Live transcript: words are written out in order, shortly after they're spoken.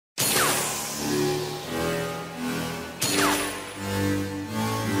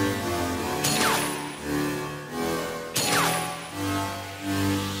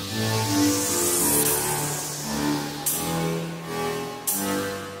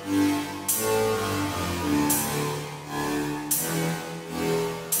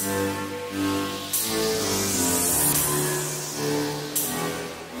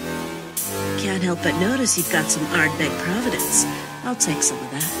help but notice you've got some Ardbeg Providence. I'll take some of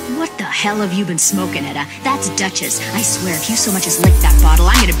that. What the hell have you been smoking, Etta? That's Duchess. I swear, if you so much as lick that bottle,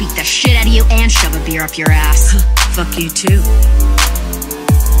 I'm gonna beat the shit out of you and shove a beer up your ass. Fuck you too.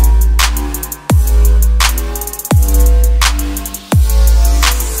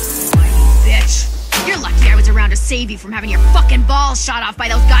 Bitch. You're lucky I was around to save you from having your fucking balls shot off by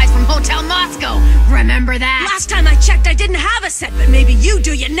those guys from Hotel Moscow. Remember that? Last time I checked, I didn't have a set, but maybe you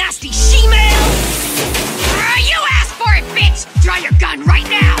do, you nasty she-male! You asked for it, bitch! Draw your gun right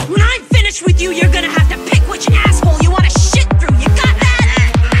now! When I'm finished with you, you're gonna have to pick which asshole you wanna shit through, you got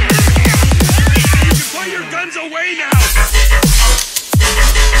that? You can put your guns away now!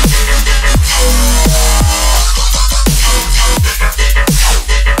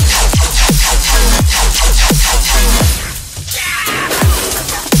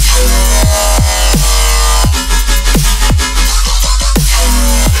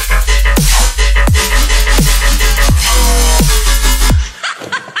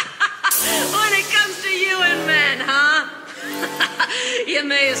 You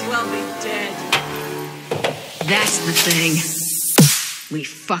may as well be dead. That's the thing. We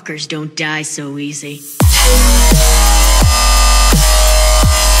fuckers don't die so easy.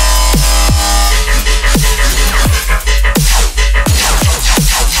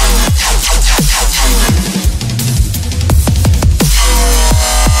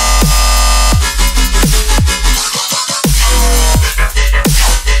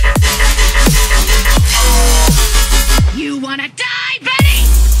 You wanna die, Betty?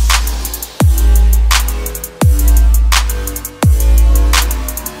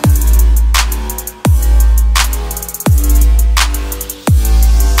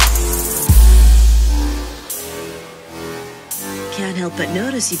 Can't help but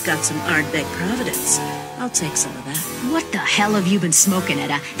notice you've got some Ardbeg Providence. I'll take some of that. What the hell have you been smoking,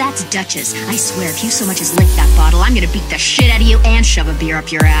 Etta? That's Duchess. I swear, if you so much as lick that bottle, I'm gonna beat the shit out of you and shove a beer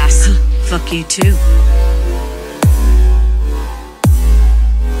up your ass. Fuck you too.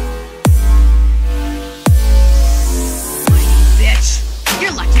 Bitch.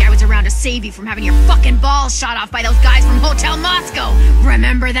 You're lucky I was around to save you from having your fucking balls shot off by those guys from Hotel Moscow.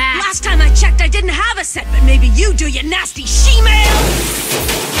 Remember that? Last time I checked, I didn't have a set, but maybe you do, you nasty she-male!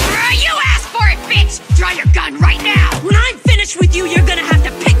 You asked for it, bitch! Draw your gun right now! When I'm finished with you, you're gonna have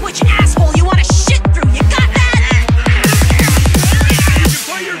to pick which asshole you wanna shit through, you got that? You can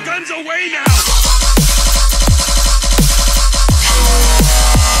put your guns away now!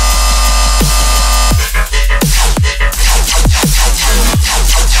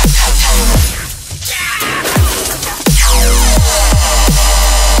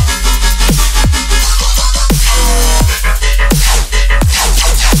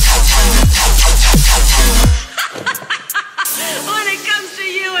 When it comes to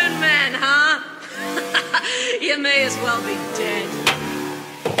you and men, huh? You may as well be dead.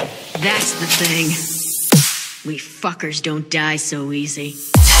 That's the thing. We fuckers don't die so easy.